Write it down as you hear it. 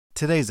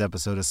Today's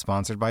episode is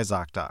sponsored by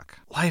ZocDoc.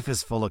 Life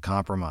is full of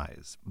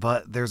compromise,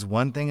 but there's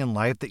one thing in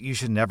life that you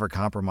should never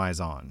compromise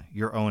on: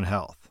 your own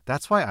health.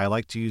 That's why I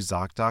like to use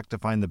ZocDoc to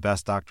find the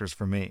best doctors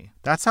for me.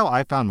 That's how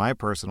I found my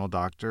personal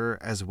doctor,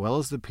 as well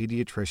as the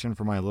pediatrician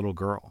for my little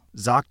girl.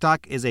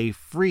 ZocDoc is a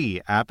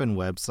free app and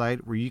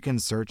website where you can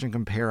search and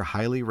compare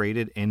highly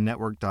rated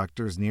in-network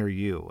doctors near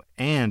you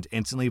and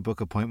instantly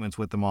book appointments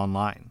with them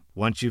online.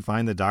 Once you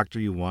find the doctor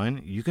you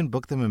want, you can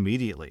book them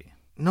immediately.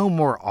 No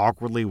more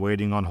awkwardly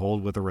waiting on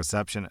hold with a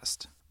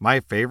receptionist. My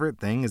favorite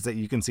thing is that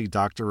you can see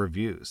doctor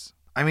reviews.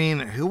 I mean,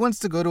 who wants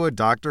to go to a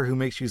doctor who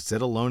makes you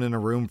sit alone in a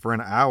room for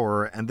an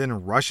hour and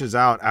then rushes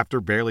out after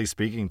barely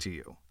speaking to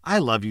you? I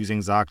love using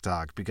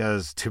ZocDoc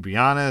because, to be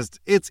honest,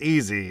 it's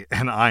easy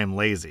and I'm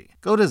lazy.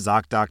 Go to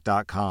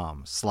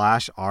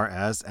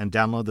ZocDoc.com/RS and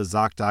download the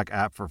ZocDoc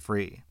app for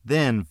free.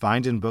 Then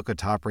find and book a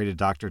top-rated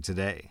doctor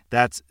today.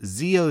 That's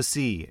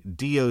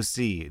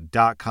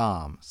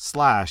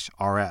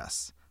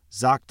ZocDoc.com/RS.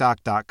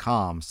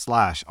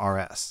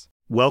 ZocDoc.com/RS.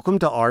 Welcome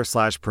to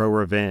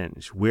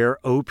r/Prorevenge, where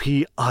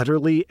OP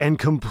utterly and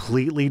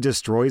completely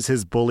destroys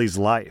his bully's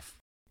life.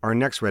 Our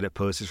next Reddit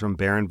post is from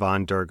Baron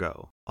von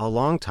Durgo. A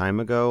long time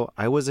ago,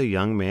 I was a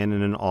young man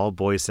in an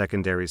all-boys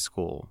secondary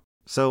school.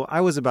 So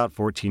I was about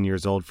 14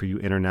 years old for you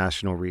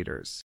international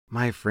readers.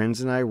 My friends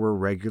and I were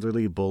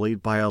regularly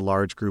bullied by a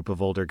large group of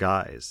older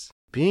guys.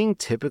 Being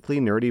typically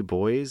nerdy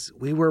boys,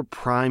 we were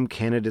prime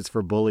candidates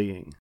for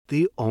bullying.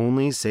 The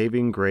only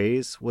saving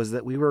grace was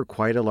that we were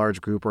quite a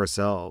large group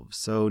ourselves,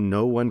 so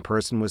no one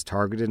person was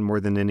targeted more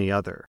than any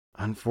other.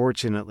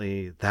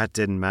 Unfortunately, that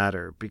didn't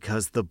matter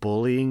because the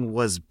bullying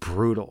was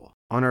brutal.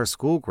 On our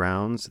school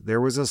grounds,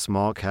 there was a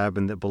small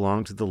cabin that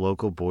belonged to the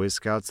local Boy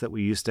Scouts that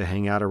we used to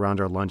hang out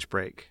around our lunch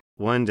break.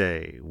 One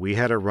day, we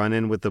had a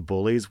run-in with the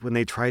bullies when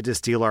they tried to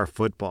steal our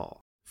football.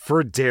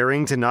 For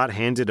daring to not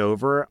hand it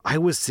over, I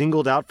was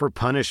singled out for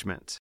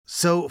punishment.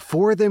 So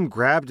 4 of them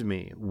grabbed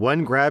me,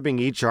 one grabbing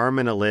each arm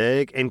and a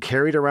leg, and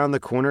carried around the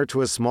corner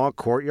to a small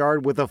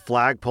courtyard with a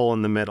flagpole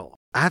in the middle.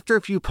 After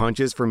a few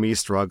punches for me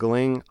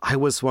struggling, I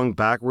was swung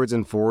backwards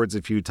and forwards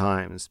a few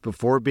times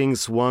before being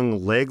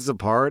swung legs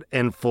apart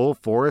and full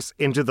force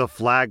into the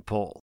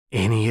flagpole.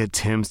 Any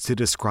attempts to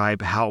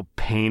describe how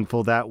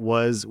painful that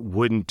was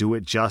wouldn't do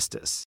it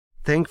justice.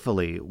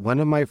 Thankfully, one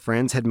of my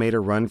friends had made a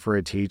run for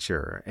a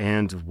teacher,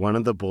 and one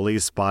of the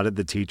bullies spotted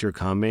the teacher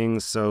coming,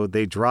 so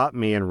they dropped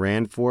me and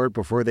ran for it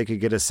before they could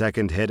get a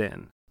second hit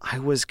in. I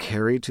was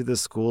carried to the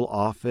school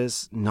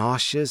office,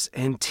 nauseous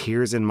and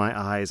tears in my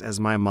eyes as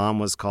my mom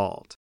was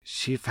called.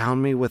 She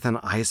found me with an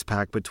ice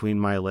pack between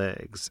my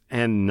legs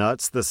and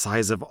nuts the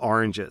size of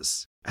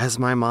oranges. As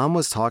my mom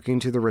was talking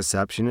to the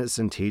receptionist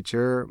and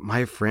teacher,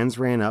 my friends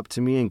ran up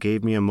to me and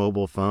gave me a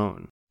mobile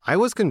phone. I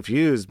was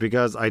confused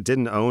because I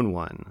didn't own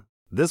one.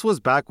 This was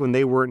back when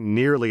they weren't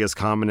nearly as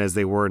common as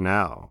they were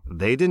now.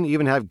 They didn't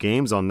even have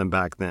games on them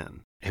back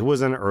then. It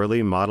was an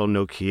early model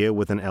Nokia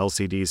with an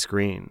LCD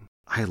screen.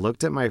 I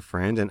looked at my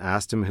friend and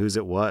asked him whose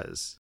it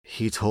was.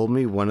 He told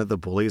me one of the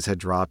bullies had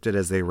dropped it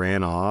as they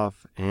ran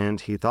off, and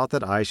he thought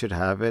that I should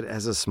have it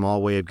as a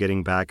small way of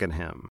getting back at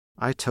him.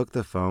 I took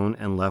the phone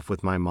and left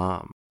with my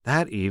mom.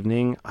 That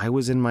evening, I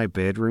was in my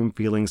bedroom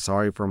feeling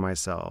sorry for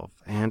myself,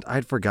 and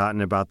I'd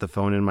forgotten about the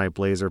phone in my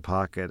blazer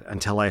pocket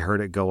until I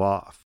heard it go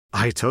off.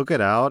 I took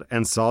it out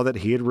and saw that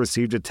he had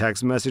received a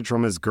text message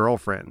from his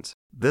girlfriend.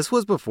 This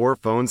was before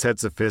phones had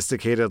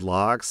sophisticated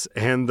locks,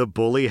 and the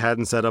bully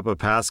hadn't set up a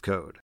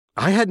passcode.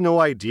 I had no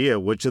idea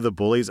which of the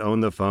bullies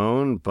owned the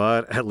phone,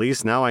 but at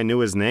least now I knew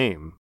his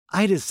name.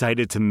 I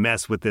decided to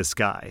mess with this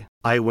guy.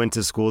 I went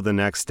to school the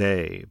next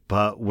day,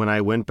 but when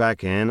I went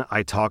back in,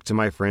 I talked to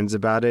my friends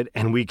about it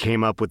and we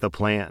came up with a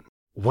plan.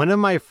 One of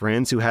my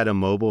friends who had a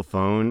mobile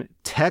phone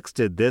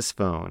texted this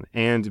phone,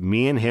 and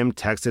me and him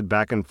texted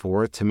back and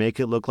forth to make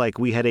it look like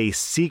we had a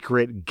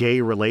secret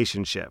gay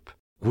relationship.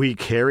 We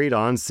carried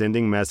on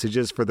sending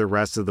messages for the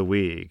rest of the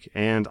week,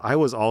 and I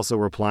was also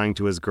replying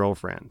to his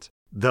girlfriend.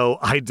 Though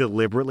I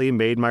deliberately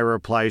made my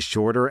replies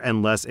shorter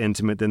and less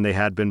intimate than they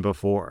had been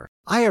before.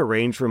 I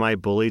arranged for my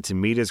bully to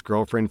meet his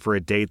girlfriend for a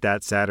date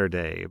that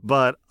Saturday,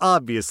 but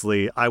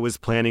obviously I was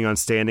planning on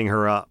standing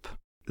her up.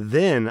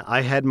 Then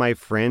I had my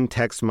friend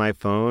text my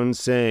phone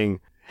saying,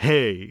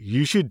 "Hey,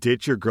 you should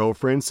ditch your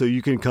girlfriend so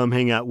you can come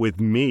hang out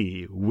with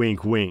me,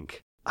 wink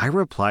wink." I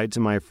replied to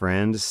my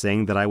friend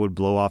saying that I would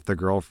blow off the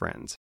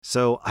girlfriend.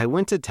 So I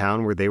went to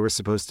town where they were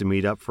supposed to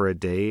meet up for a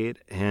date,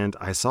 and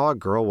I saw a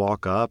girl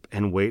walk up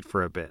and wait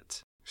for a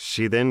bit.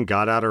 She then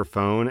got out her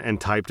phone and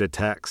typed a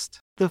text.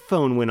 The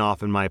phone went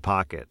off in my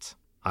pocket.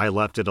 I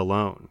left it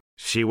alone.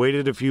 She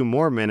waited a few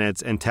more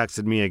minutes and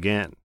texted me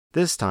again.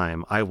 This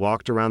time, I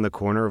walked around the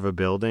corner of a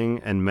building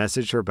and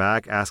messaged her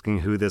back asking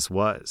who this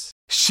was.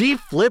 She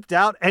flipped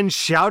out and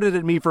shouted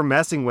at me for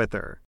messing with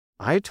her.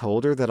 I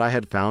told her that I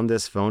had found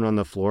this phone on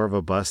the floor of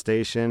a bus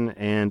station,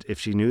 and if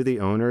she knew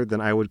the owner,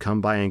 then I would come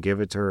by and give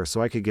it to her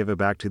so I could give it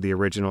back to the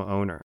original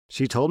owner.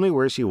 She told me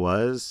where she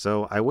was,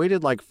 so I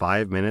waited like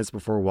 5 minutes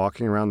before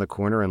walking around the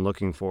corner and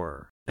looking for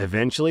her.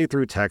 Eventually,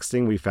 through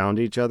texting, we found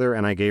each other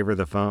and I gave her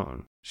the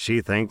phone.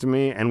 She thanked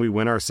me and we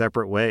went our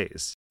separate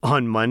ways.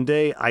 On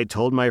Monday, I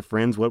told my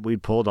friends what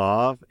we'd pulled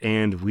off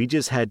and we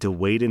just had to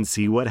wait and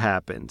see what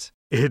happened.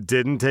 It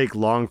didn't take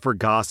long for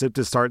gossip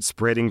to start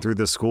spreading through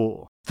the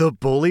school. The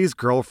bully's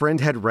girlfriend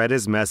had read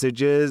his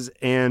messages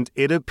and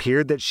it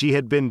appeared that she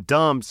had been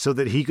dumped so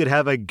that he could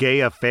have a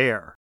gay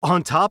affair.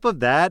 On top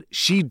of that,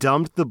 she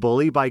dumped the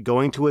bully by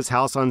going to his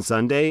house on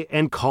Sunday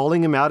and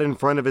calling him out in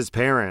front of his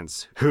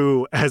parents,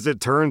 who, as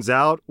it turns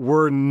out,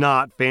 were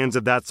not fans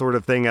of that sort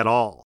of thing at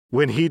all.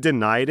 When he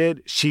denied it,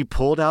 she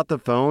pulled out the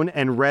phone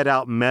and read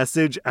out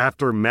message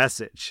after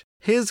message.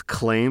 His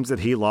claims that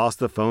he lost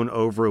the phone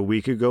over a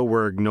week ago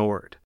were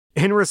ignored.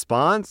 In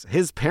response,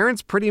 his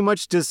parents pretty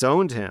much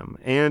disowned him,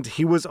 and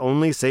he was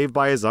only saved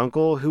by his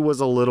uncle, who was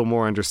a little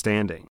more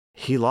understanding.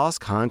 He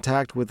lost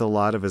contact with a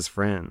lot of his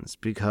friends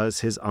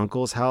because his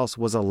uncle's house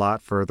was a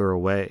lot further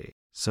away,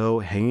 so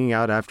hanging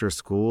out after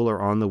school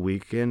or on the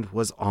weekend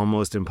was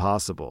almost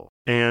impossible.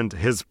 And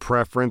his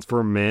preference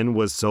for men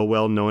was so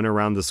well known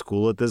around the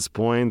school at this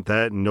point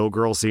that no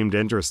girl seemed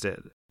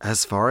interested.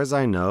 As far as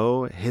I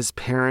know, his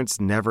parents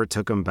never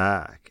took him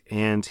back,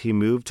 and he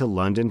moved to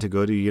London to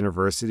go to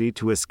university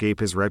to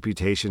escape his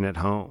reputation at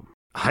home.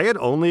 I had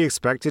only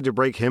expected to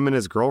break him and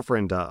his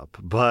girlfriend up,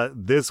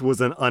 but this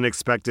was an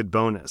unexpected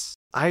bonus.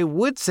 I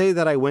would say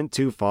that I went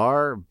too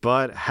far,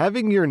 but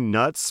having your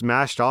nuts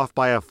smashed off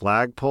by a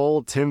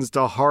flagpole tends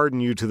to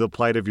harden you to the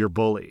plight of your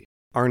bully.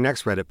 Our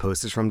next Reddit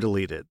post is from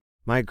Deleted.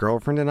 My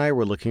girlfriend and I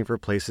were looking for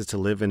places to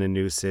live in a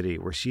new city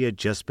where she had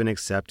just been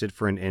accepted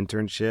for an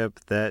internship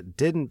that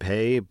didn't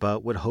pay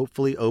but would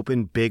hopefully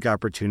open big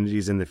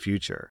opportunities in the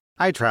future.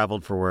 I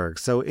traveled for work,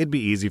 so it'd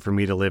be easy for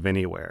me to live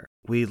anywhere.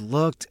 We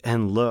looked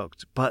and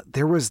looked, but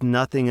there was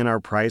nothing in our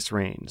price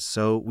range,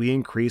 so we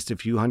increased a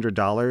few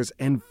 $100s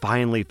and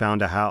finally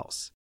found a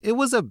house. It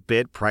was a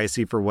bit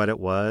pricey for what it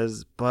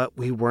was, but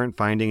we weren't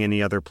finding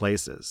any other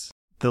places.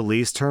 The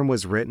lease term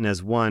was written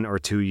as 1 or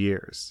 2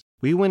 years.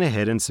 We went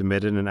ahead and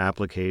submitted an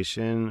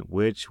application,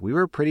 which we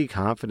were pretty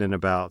confident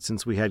about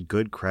since we had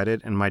good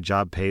credit and my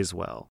job pays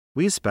well.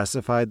 We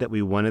specified that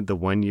we wanted the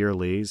 1-year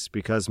lease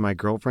because my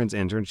girlfriend's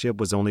internship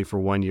was only for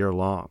 1 year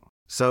long.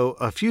 So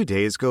a few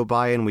days go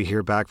by and we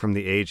hear back from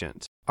the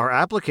agent. Our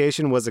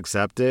application was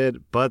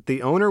accepted, but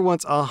the owner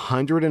wants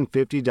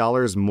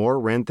 $150 more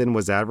rent than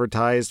was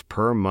advertised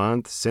per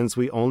month since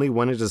we only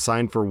wanted to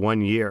sign for 1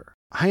 year.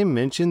 I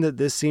mentioned that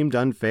this seemed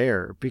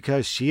unfair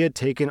because she had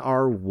taken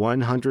our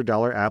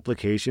 $100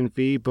 application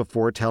fee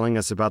before telling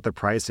us about the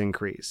price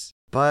increase.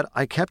 But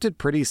I kept it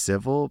pretty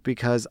civil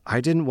because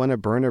I didn't want to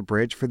burn a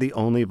bridge for the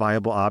only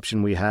viable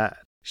option we had.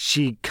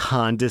 She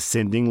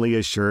condescendingly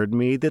assured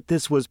me that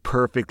this was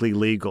perfectly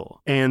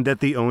legal and that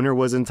the owner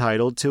was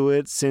entitled to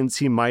it since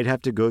he might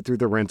have to go through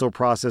the rental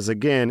process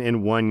again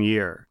in 1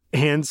 year.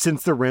 And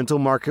since the rental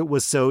market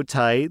was so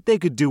tight, they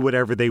could do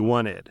whatever they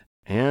wanted.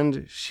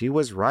 And she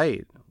was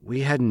right.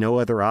 We had no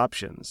other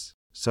options.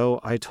 So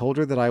I told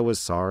her that I was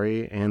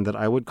sorry and that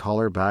I would call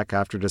her back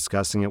after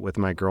discussing it with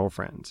my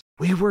girlfriend.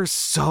 We were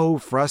so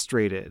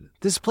frustrated.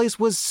 This place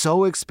was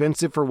so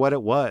expensive for what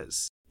it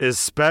was,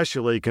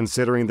 especially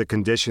considering the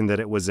condition that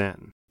it was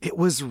in. It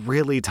was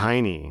really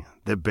tiny.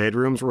 The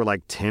bedrooms were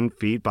like 10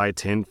 feet by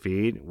 10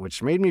 feet,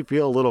 which made me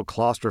feel a little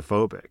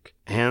claustrophobic.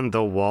 And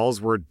the walls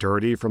were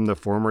dirty from the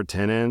former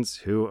tenants,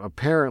 who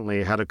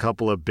apparently had a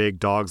couple of big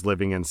dogs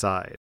living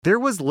inside. There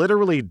was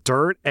literally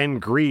dirt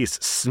and grease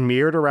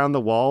smeared around the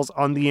walls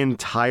on the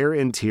entire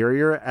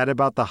interior at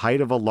about the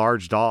height of a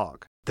large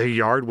dog. The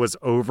yard was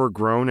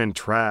overgrown and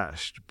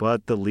trashed,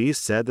 but the lease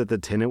said that the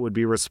tenant would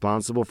be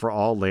responsible for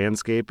all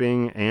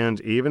landscaping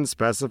and even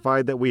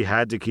specified that we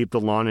had to keep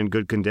the lawn in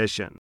good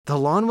condition. The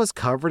lawn was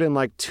covered in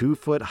like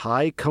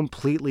 2-foot-high,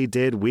 completely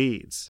dead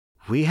weeds.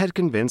 We had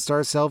convinced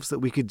ourselves that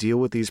we could deal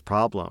with these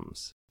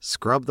problems.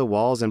 Scrub the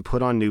walls and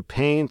put on new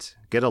paint,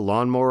 get a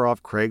lawnmower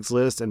off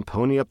Craigslist and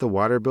pony up the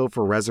water bill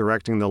for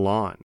resurrecting the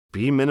lawn.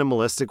 Be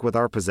minimalistic with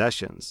our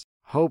possessions.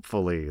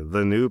 Hopefully,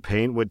 the new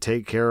paint would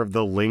take care of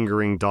the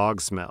lingering dog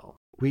smell.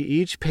 We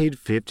each paid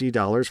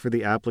 $50 for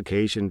the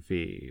application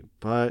fee,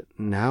 but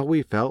now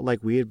we felt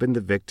like we had been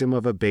the victim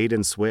of a bait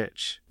and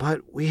switch.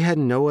 But we had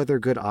no other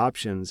good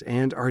options,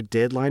 and our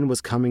deadline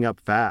was coming up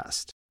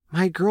fast.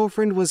 My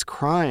girlfriend was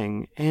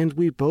crying, and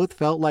we both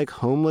felt like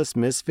homeless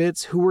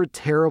misfits who were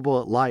terrible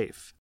at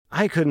life.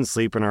 I couldn't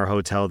sleep in our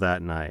hotel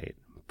that night,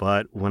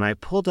 but when I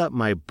pulled up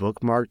my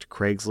bookmarked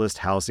Craigslist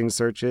housing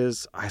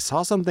searches, I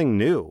saw something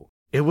new.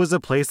 It was a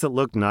place that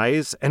looked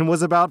nice and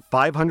was about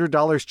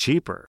 $500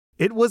 cheaper.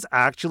 It was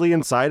actually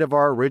inside of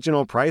our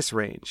original price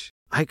range.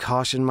 I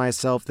cautioned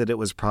myself that it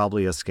was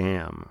probably a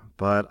scam,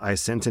 but I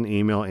sent an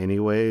email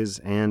anyways,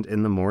 and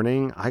in the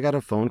morning, I got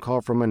a phone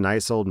call from a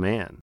nice old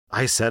man.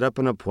 I set up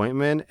an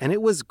appointment, and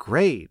it was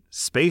great,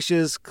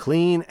 spacious,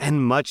 clean,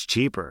 and much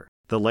cheaper.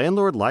 The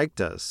landlord liked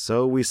us,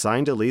 so we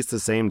signed a lease the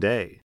same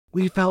day.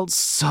 We felt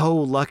so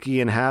lucky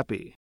and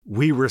happy.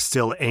 We were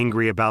still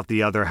angry about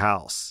the other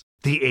house.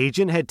 The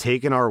agent had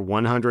taken our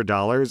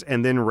 $100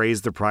 and then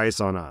raised the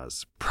price on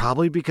us,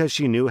 probably because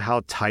she knew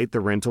how tight the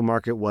rental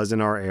market was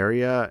in our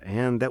area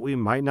and that we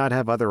might not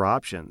have other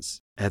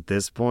options. At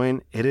this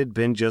point, it had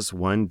been just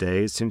one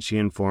day since she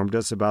informed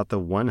us about the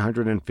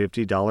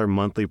 $150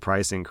 monthly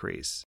price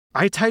increase.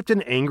 I typed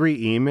an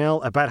angry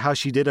email about how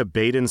she did a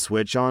bait and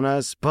switch on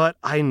us, but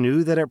I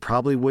knew that it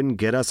probably wouldn't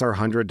get us our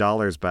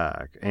 $100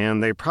 back,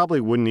 and they probably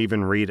wouldn't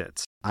even read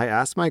it. I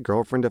asked my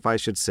girlfriend if I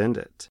should send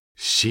it.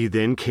 She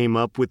then came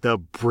up with a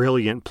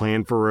brilliant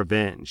plan for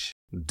revenge.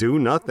 Do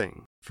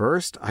nothing.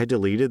 First, I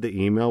deleted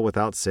the email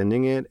without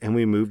sending it, and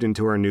we moved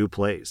into our new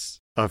place.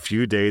 A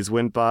few days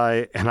went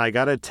by, and I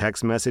got a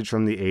text message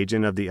from the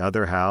agent of the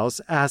other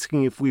house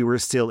asking if we were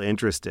still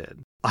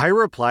interested. I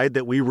replied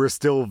that we were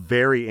still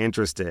very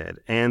interested,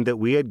 and that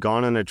we had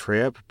gone on a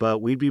trip,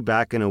 but we'd be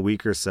back in a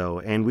week or so,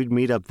 and we'd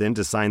meet up then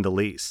to sign the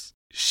lease.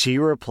 She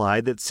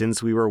replied that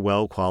since we were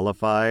well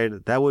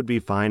qualified, that would be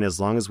fine as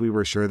long as we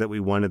were sure that we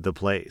wanted the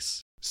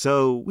place.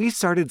 So we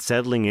started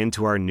settling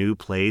into our new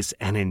place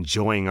and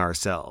enjoying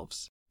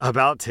ourselves.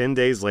 About 10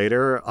 days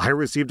later, I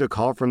received a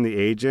call from the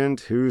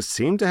agent who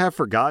seemed to have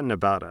forgotten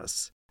about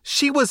us.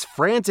 She was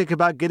frantic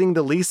about getting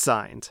the lease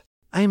signed.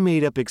 I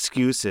made up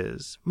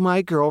excuses.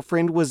 My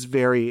girlfriend was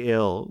very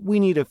ill. We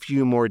need a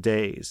few more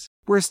days.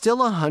 We're still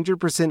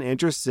 100%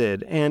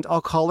 interested, and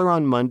I'll call her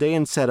on Monday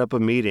and set up a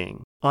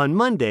meeting. On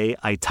Monday,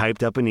 I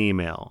typed up an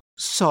email.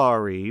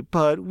 Sorry,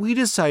 but we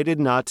decided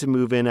not to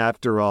move in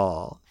after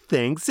all.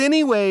 Thanks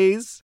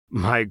anyways.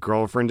 My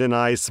girlfriend and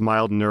I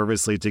smiled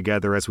nervously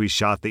together as we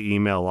shot the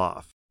email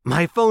off.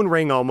 My phone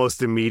rang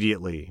almost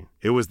immediately.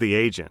 It was the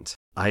agent.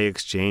 I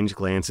exchanged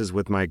glances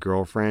with my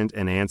girlfriend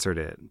and answered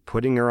it,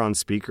 putting her on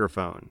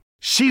speakerphone.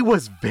 She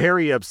was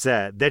very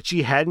upset that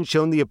she hadn't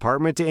shown the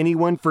apartment to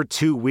anyone for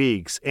 2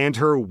 weeks and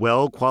her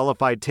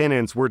well-qualified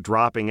tenants were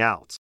dropping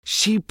out.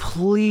 She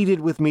pleaded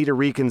with me to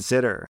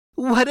reconsider.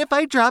 What if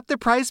I drop the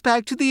price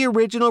back to the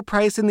original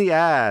price in the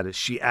ad?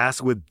 She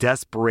asked with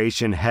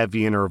desperation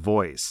heavy in her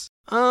voice.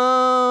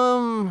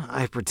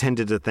 I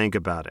pretended to think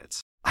about it.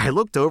 I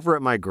looked over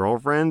at my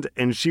girlfriend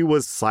and she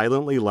was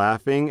silently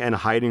laughing and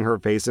hiding her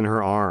face in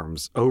her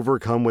arms,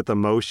 overcome with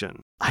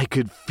emotion. I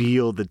could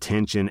feel the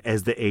tension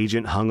as the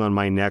agent hung on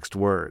my next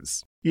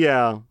words.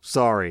 Yeah,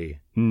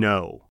 sorry,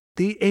 no.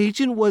 The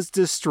agent was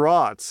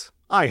distraught.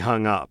 I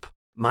hung up.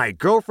 My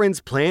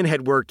girlfriend's plan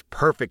had worked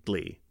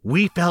perfectly.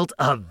 We felt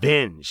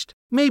avenged.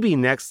 Maybe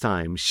next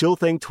time she'll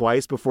think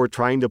twice before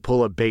trying to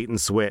pull a bait and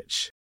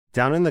switch.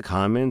 Down in the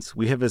comments,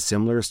 we have a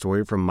similar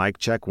story from Mike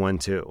Check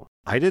 12.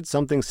 I did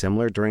something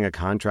similar during a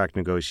contract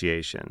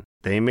negotiation.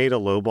 They made a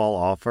lowball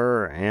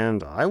offer,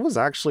 and I was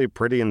actually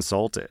pretty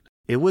insulted.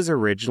 It was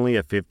originally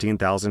a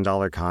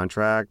 $15,000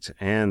 contract,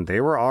 and they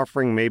were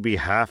offering maybe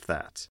half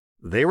that.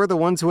 They were the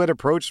ones who had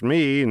approached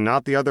me,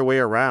 not the other way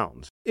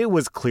around. It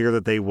was clear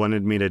that they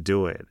wanted me to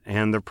do it,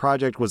 and the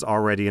project was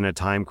already in a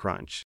time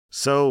crunch.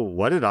 So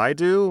what did I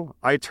do?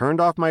 I turned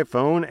off my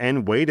phone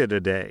and waited a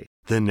day.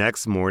 The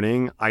next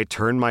morning, I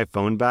turned my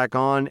phone back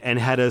on and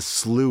had a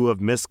slew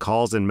of missed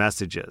calls and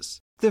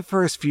messages. The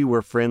first few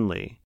were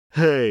friendly.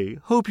 Hey,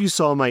 hope you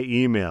saw my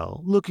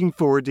email. Looking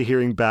forward to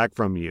hearing back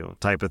from you,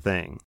 type of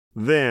thing.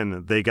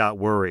 Then they got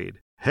worried.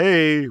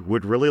 Hey,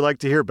 would really like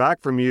to hear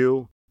back from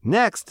you.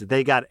 Next,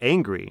 they got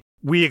angry.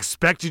 We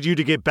expected you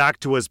to get back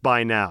to us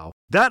by now.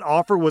 That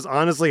offer was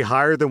honestly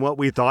higher than what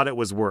we thought it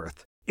was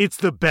worth. It's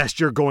the best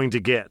you're going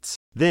to get.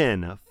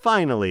 Then,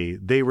 finally,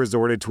 they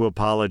resorted to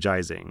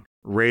apologizing,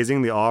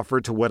 raising the offer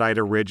to what I'd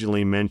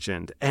originally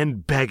mentioned,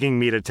 and begging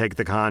me to take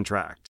the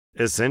contract.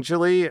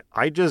 Essentially,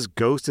 I just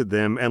ghosted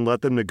them and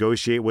let them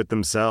negotiate with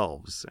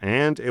themselves,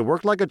 and it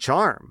worked like a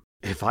charm.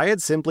 If I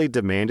had simply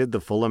demanded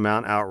the full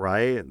amount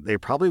outright, they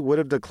probably would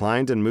have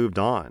declined and moved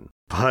on.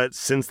 But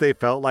since they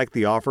felt like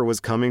the offer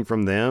was coming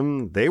from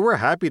them, they were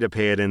happy to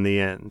pay it in the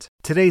end.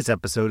 Today's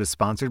episode is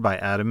sponsored by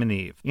Adam and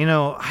Eve. You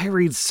know, I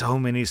read so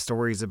many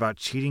stories about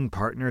cheating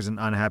partners and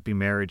unhappy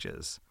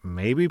marriages.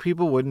 Maybe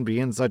people wouldn't be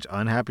in such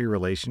unhappy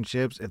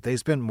relationships if they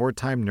spent more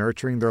time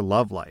nurturing their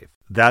love life.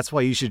 That's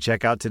why you should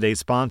check out today's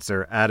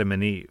sponsor, Adam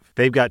and Eve.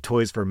 They've got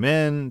toys for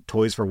men,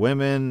 toys for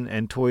women,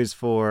 and toys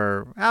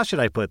for... how should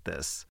I put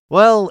this?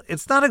 Well,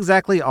 it's not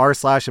exactly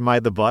r/am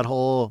I the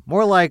butthole,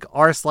 more like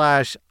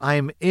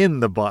r/I'm in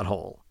the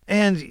butthole.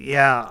 And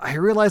yeah, I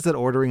realize that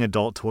ordering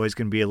adult toys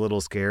can be a little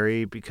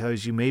scary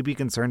because you may be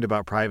concerned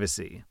about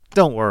privacy.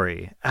 Don't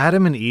worry,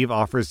 Adam and Eve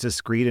offers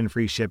discreet and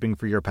free shipping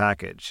for your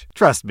package.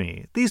 Trust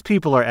me, these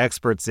people are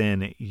experts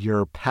in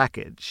your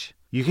package.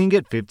 You can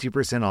get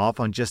 50% off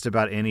on just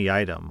about any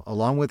item,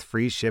 along with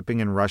free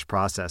shipping and rush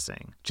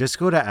processing. Just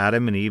go to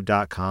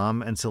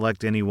adamandeve.com and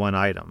select any one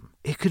item.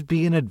 It could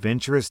be an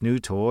adventurous new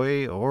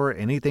toy or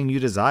anything you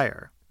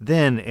desire.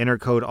 Then enter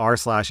code r/ at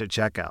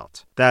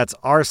checkout. That's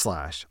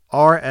r/RSLASH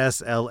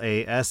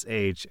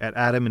at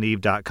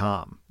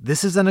adamandeve.com.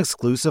 This is an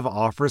exclusive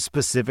offer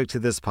specific to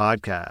this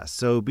podcast,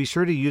 so be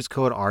sure to use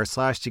code r/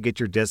 to get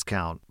your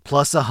discount,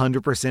 plus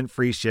 100%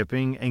 free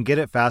shipping, and get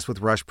it fast with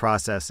rush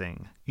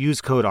processing.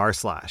 Use code r/.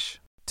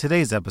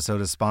 Today's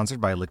episode is sponsored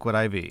by Liquid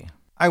IV.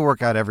 I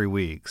work out every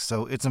week,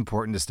 so it's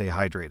important to stay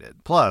hydrated.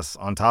 Plus,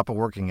 on top of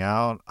working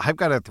out, I've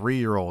got a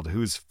 3-year-old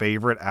whose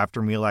favorite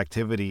after-meal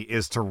activity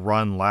is to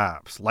run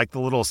laps, like the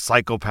little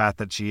psychopath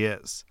that she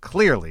is.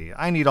 Clearly,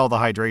 I need all the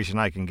hydration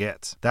I can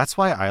get. That's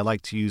why I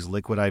like to use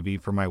Liquid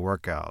IV for my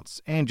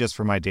workouts, and just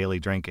for my daily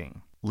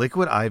drinking.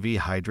 Liquid IV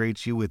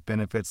hydrates you with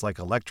benefits like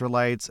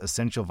electrolytes,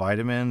 essential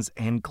vitamins,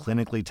 and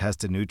clinically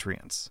tested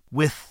nutrients.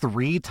 With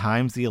 3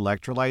 times the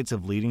electrolytes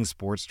of leading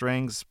sports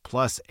drinks,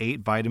 plus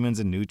 8 vitamins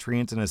and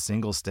nutrients in a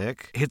single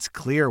stick, it's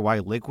clear why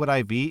Liquid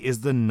IV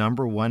is the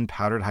 #1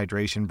 powdered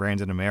hydration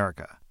brand in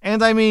America.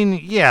 And I mean,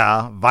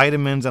 yeah,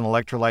 vitamins and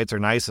electrolytes are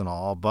nice and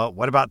all, but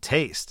what about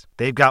taste?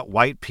 They've got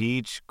white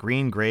peach,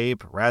 green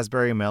grape,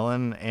 raspberry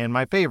melon, and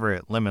my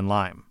favorite, lemon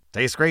lime.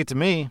 Tastes great to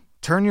me.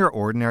 Turn your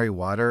ordinary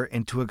water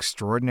into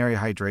extraordinary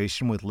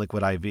hydration with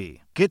Liquid IV.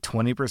 Get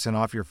 20%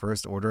 off your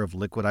first order of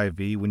Liquid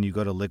IV when you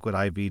go to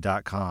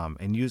liquidiv.com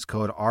and use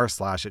code R/ at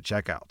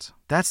checkout.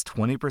 That's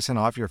 20%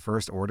 off your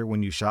first order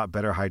when you shop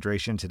Better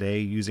Hydration today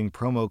using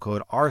promo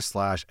code R/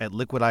 at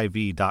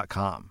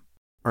liquidiv.com.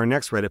 Our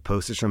next Reddit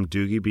post is from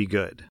Doogie Be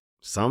Good.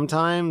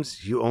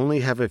 Sometimes you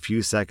only have a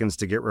few seconds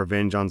to get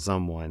revenge on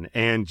someone,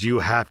 and you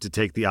have to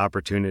take the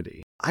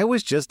opportunity. I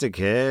was just a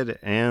kid,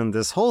 and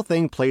this whole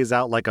thing plays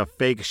out like a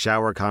fake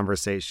shower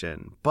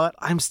conversation, but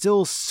I'm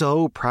still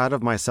so proud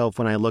of myself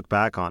when I look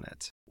back on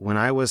it. When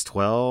I was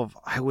 12,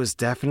 I was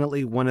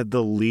definitely one of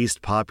the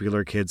least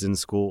popular kids in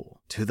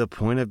school, to the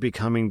point of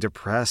becoming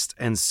depressed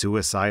and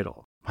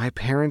suicidal. My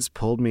parents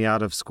pulled me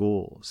out of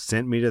school,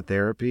 sent me to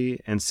therapy,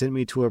 and sent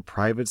me to a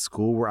private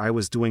school where I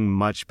was doing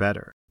much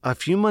better. A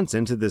few months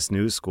into this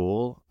new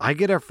school, I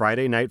get a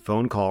Friday night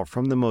phone call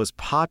from the most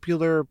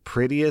popular,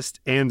 prettiest,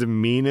 and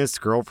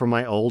meanest girl from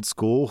my old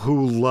school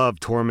who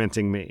loved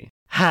tormenting me.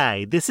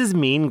 "Hi, this is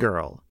Mean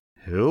Girl."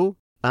 "Who?"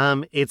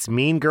 It's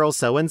Mean Girl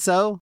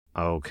so-and-so."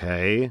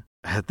 "Okay."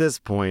 At this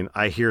point,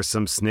 I hear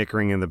some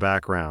snickering in the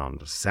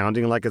background,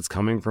 sounding like it's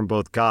coming from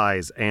both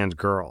guys and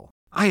girl.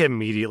 I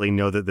immediately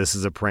know that this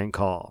is a prank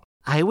call.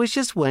 "I was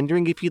just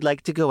wondering if you'd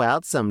like to go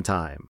out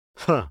sometime."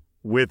 "Huh,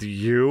 with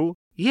you?"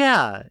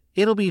 "Yeah,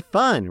 it'll be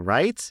fun,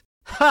 right?"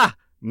 "Ha!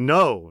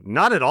 No,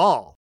 not at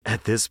all."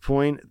 At this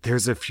point,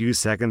 there's a few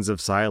seconds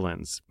of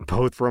silence,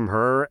 both from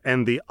her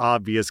and the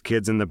obvious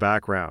kids in the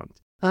background.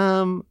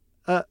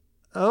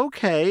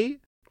 Okay."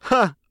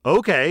 "Huh,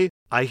 okay."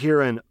 I hear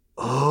an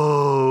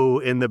 "oh"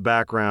 in the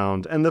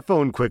background, and the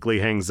phone quickly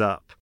hangs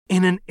up.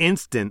 In an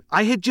instant,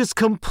 I had just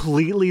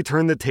completely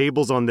turned the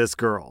tables on this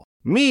girl.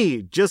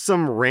 Me, just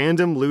some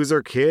random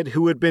loser kid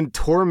who had been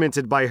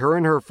tormented by her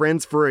and her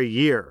friends for a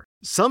year.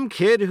 Some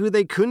kid who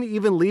they couldn't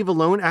even leave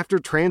alone after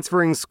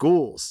transferring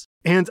schools.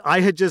 And I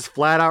had just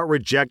flat out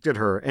rejected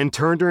her and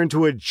turned her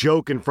into a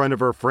joke in front of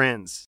her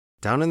friends.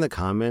 Down in the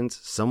comments,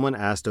 someone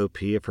asked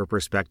OP if her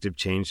perspective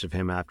changed of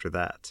him after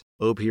that.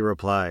 OP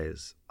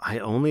replies, "I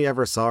only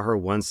ever saw her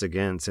once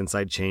again since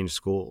I changed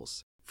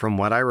schools. From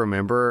what I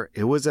remember,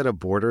 it was at a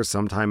border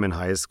sometime in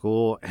high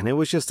school, and it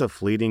was just a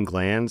fleeting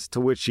glance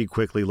to which she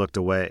quickly looked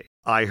away.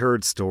 I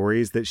heard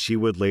stories that she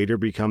would later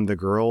become the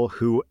girl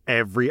who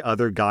every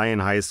other guy in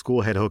high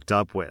school had hooked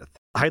up with.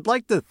 I'd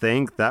like to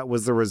think that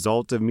was the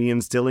result of me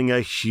instilling a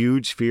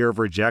huge fear of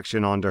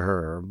rejection onto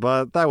her,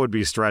 but that would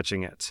be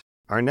stretching it."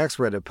 Our next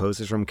Reddit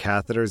post is from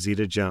Catheter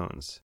Zeta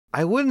Jones.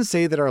 "I wouldn't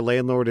say that our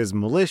landlord is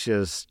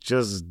malicious,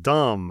 just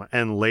dumb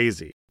and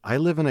lazy. I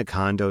live in a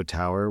condo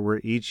tower where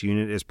each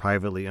unit is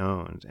privately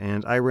owned,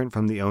 and I rent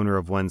from the owner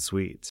of one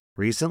suite.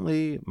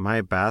 Recently,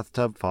 my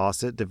bathtub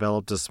faucet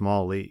developed a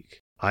small leak.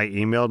 I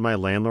emailed my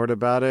landlord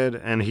about it,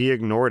 and he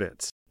ignored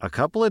it. A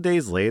couple of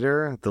days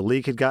later, the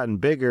leak had gotten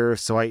bigger,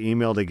 so I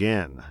emailed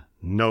again.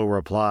 No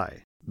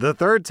reply. The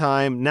third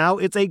time, now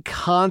it's a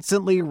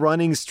constantly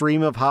running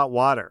stream of hot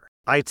water.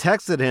 I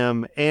texted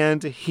him,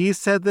 and he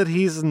said that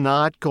he's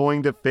not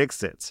going to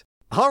fix it.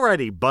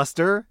 Alrighty,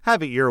 Buster,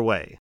 have it your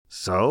way.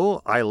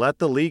 So I let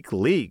the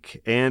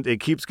leak, and it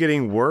keeps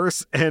getting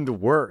worse and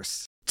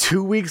worse.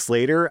 2 weeks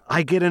later,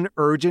 I get an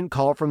urgent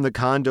call from the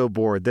condo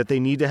board that they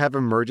need to have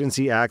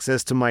emergency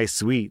access to my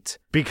suite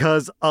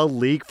because a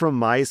leak from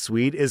my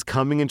suite is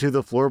coming into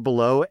the floor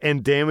below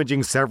and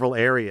damaging several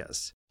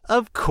areas.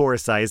 Of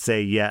course I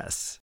say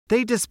yes.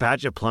 They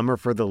dispatch a plumber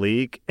for the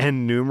leak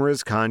and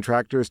numerous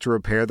contractors to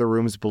repair the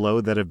rooms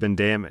below that have been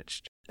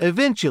damaged.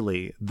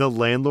 Eventually, the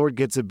landlord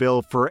gets a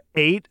bill for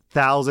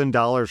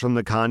 $8,000 from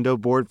the condo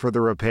board for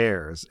the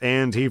repairs,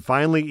 and he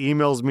finally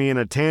emails me in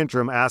a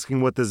tantrum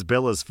asking what this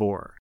bill is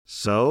for.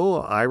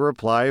 So I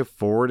reply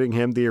forwarding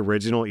him the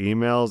original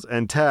emails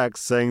and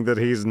texts saying that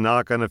he's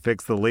not going to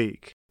fix the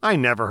leak. I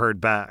never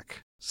heard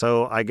back.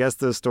 So I guess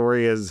this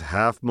story is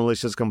half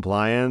malicious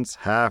compliance,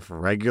 half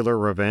regular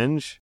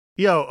revenge?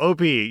 Yo,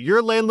 OP,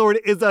 your landlord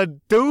is a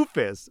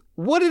doofus.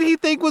 What did he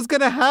think was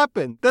going to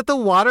happen? That the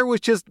water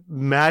was just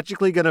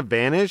magically going to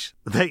vanish?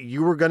 That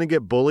you were going to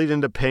get bullied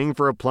into paying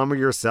for a plumber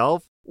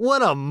yourself?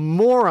 What a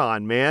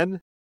moron,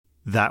 man.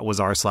 That was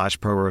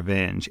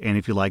r/ProRevenge. And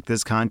if you like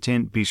this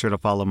content, be sure to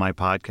follow my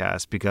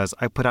podcast because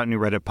I put out new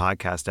Reddit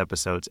podcast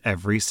episodes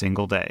every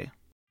single day.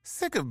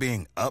 Sick of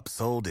being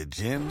upsold at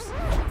gyms?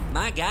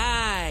 My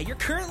guy, you're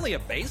currently a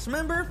base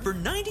member? For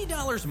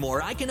 $90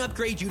 more, I can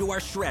upgrade you to our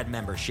Shred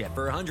membership.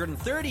 For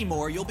 $130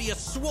 more, you'll be a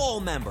Swole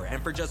member.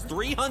 And for just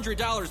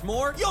 $300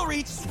 more, you'll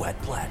reach Sweat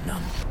Platinum.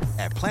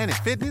 At Planet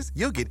Fitness,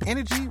 you'll get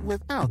energy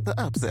without the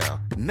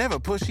upsell. Never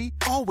pushy,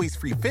 always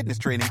free fitness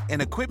training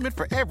and equipment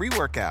for every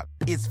workout.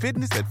 It's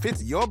fitness that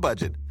fits your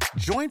budget.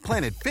 Join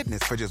Planet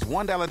Fitness for just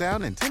 $1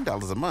 down and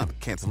 $10 a month.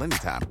 Cancel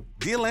anytime.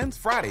 Deal ends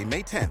Friday,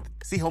 May 10th.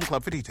 See Home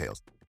Club for details.